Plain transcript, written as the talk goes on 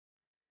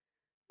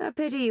A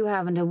pity you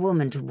haven't a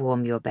woman to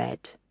warm your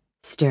bed,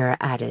 Stur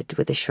added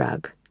with a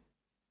shrug.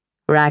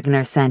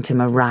 Ragnar sent him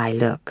a wry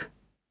look.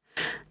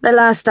 The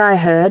last I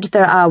heard,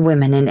 there are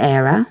women in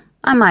Era.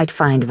 I might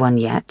find one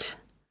yet.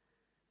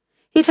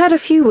 He'd had a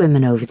few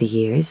women over the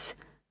years,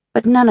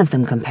 but none of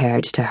them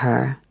compared to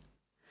her.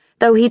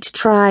 Though he'd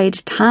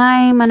tried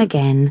time and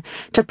again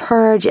to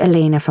purge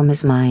Elena from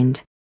his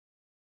mind,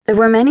 there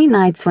were many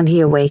nights when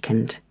he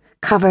awakened,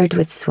 covered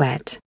with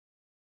sweat,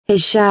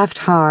 his shaft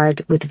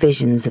hard with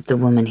visions of the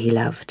woman he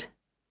loved.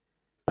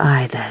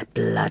 By the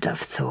blood of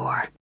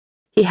Thor,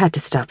 he had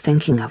to stop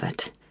thinking of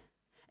it.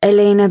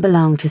 Elena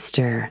belonged to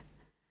Stur,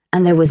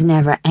 and there was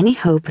never any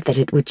hope that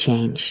it would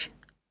change.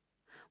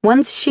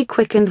 Once she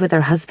quickened with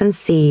her husband's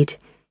seed,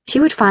 she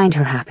would find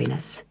her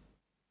happiness.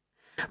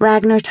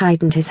 Ragnar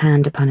tightened his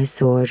hand upon his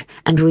sword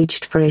and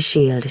reached for his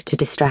shield to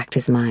distract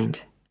his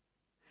mind.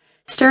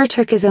 Stur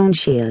took his own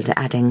shield,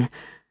 adding,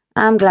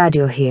 "I'm glad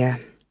you're here.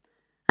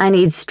 I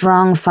need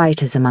strong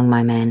fighters among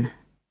my men."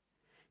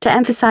 To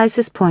emphasize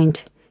his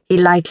point, he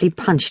lightly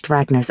punched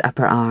Ragnar's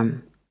upper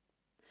arm.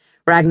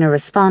 Ragnar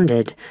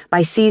responded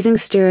by seizing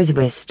Stur's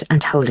wrist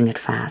and holding it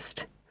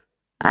fast.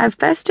 "I've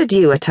bested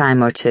you a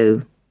time or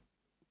two,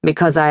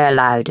 because I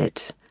allowed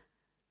it."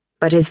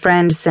 But his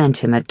friend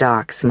sent him a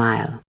dark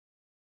smile.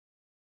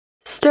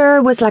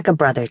 Stur was like a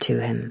brother to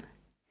him.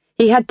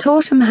 He had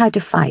taught him how to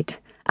fight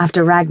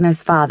after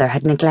Ragnar's father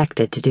had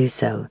neglected to do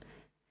so.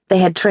 They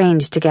had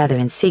trained together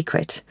in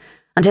secret,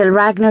 until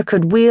Ragnar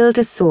could wield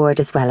a sword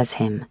as well as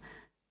him.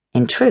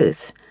 In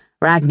truth,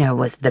 Ragnar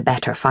was the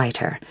better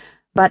fighter,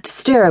 but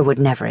Stur would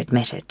never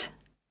admit it.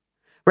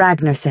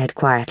 Ragnar said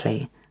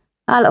quietly,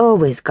 "I'll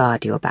always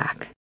guard your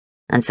back,"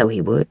 and so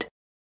he would.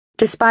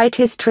 Despite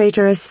his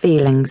traitorous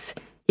feelings,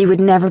 he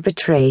would never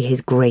betray his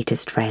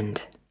greatest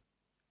friend.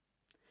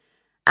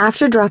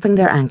 After dropping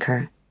their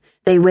anchor,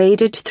 they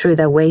waded through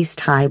the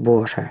waist-high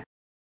water.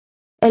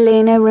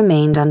 Elena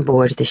remained on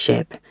board the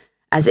ship,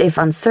 as if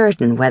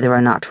uncertain whether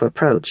or not to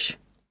approach.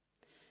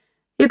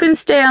 "You can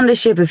stay on the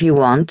ship if you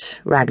want,"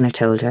 Ragnar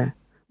told her.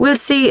 "We'll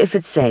see if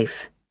it's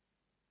safe."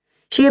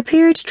 She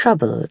appeared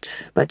troubled,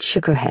 but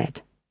shook her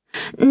head.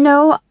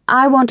 "No,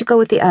 I want to go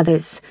with the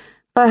others.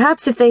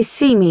 Perhaps if they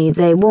see me,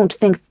 they won't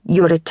think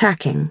you're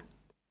attacking."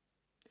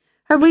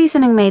 Her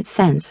reasoning made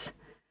sense,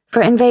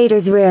 for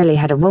invaders rarely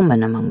had a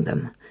woman among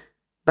them.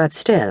 But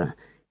still,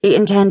 he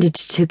intended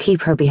to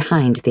keep her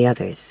behind the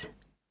others.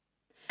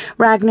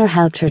 Ragnar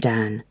helped her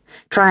down,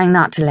 trying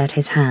not to let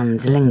his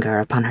hands linger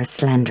upon her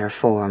slender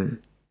form.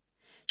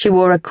 She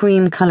wore a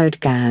cream-coloured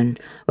gown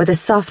with a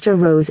softer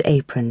rose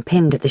apron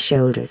pinned at the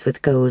shoulders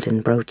with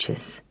golden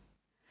brooches.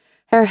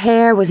 Her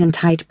hair was in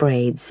tight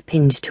braids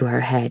pinned to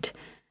her head,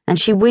 and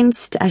she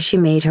winced as she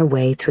made her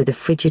way through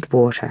the frigid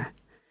water.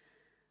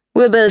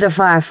 "We'll build a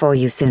fire for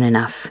you soon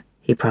enough,"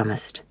 he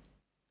promised.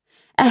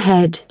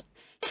 Ahead,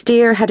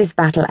 Styr had his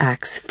battle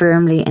axe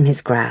firmly in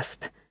his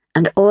grasp,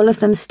 and all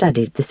of them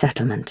studied the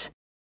settlement.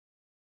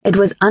 It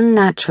was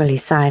unnaturally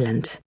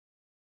silent,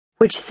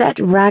 which set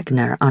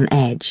Ragnar on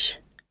edge.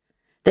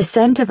 The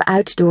scent of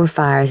outdoor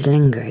fires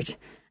lingered,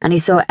 and he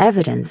saw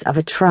evidence of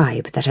a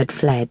tribe that had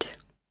fled.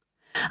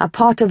 A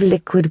pot of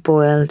liquid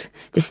boiled,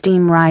 the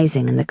steam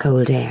rising in the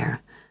cold air,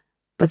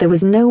 but there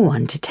was no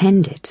one to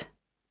tend it.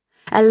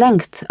 A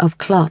length of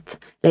cloth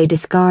lay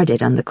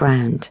discarded on the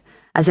ground,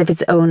 as if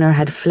its owner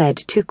had fled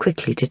too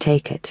quickly to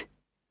take it.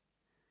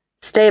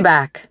 "Stay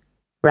back,"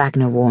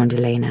 Ragnar warned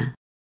Elena.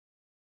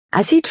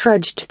 As he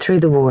trudged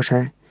through the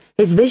water,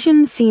 his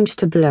vision seemed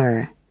to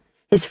blur,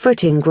 his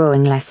footing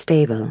growing less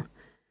stable.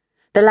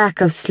 The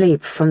lack of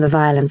sleep from the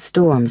violent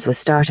storms was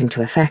starting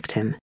to affect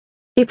him.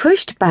 He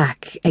pushed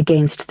back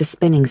against the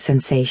spinning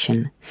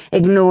sensation,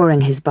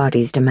 ignoring his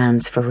body's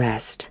demands for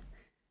rest.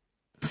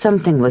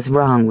 Something was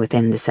wrong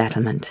within the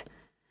settlement.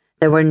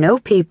 There were no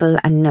people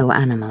and no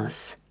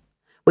animals.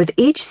 With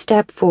each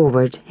step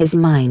forward, his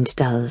mind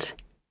dulled.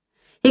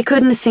 He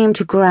couldn't seem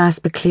to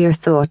grasp a clear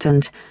thought,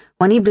 and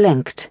when he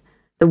blinked,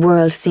 the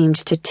world seemed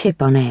to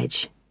tip on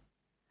edge.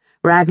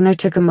 Ragnar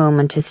took a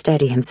moment to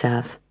steady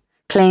himself,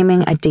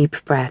 claiming a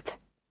deep breath.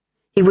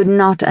 He would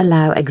not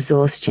allow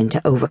exhaustion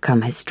to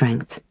overcome his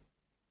strength.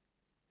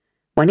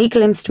 When he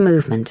glimpsed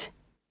movement,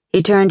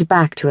 he turned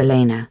back to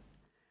Elena.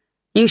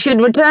 "You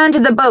should return to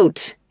the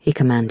boat," he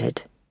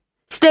commanded.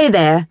 "Stay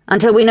there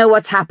until we know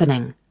what's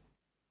happening."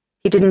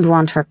 He didn't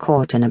want her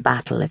caught in a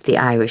battle if the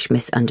Irish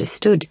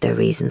misunderstood their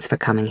reasons for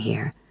coming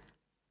here.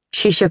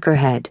 She shook her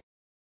head.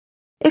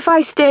 "If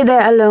I stay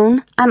there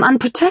alone, I'm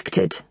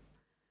unprotected."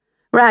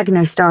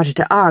 Ragnar started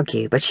to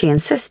argue, but she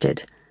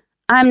insisted.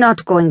 "I'm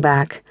not going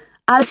back.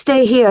 I'll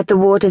stay here at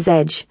the water's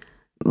edge,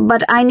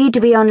 but I need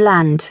to be on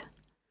land."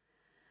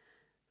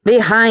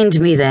 "Behind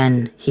me,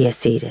 then," he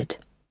acceded.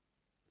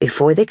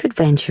 Before they could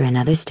venture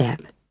another step,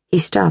 he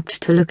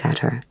stopped to look at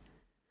her.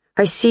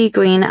 Her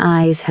sea-green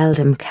eyes held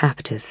him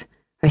captive,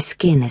 her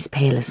skin as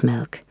pale as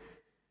milk.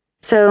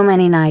 So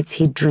many nights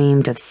he'd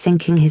dreamed of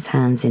sinking his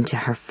hands into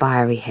her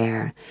fiery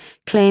hair,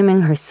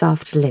 claiming her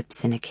soft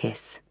lips in a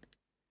kiss.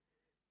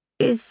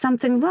 "Is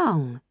something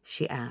wrong?"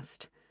 she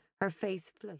asked, her face flushed.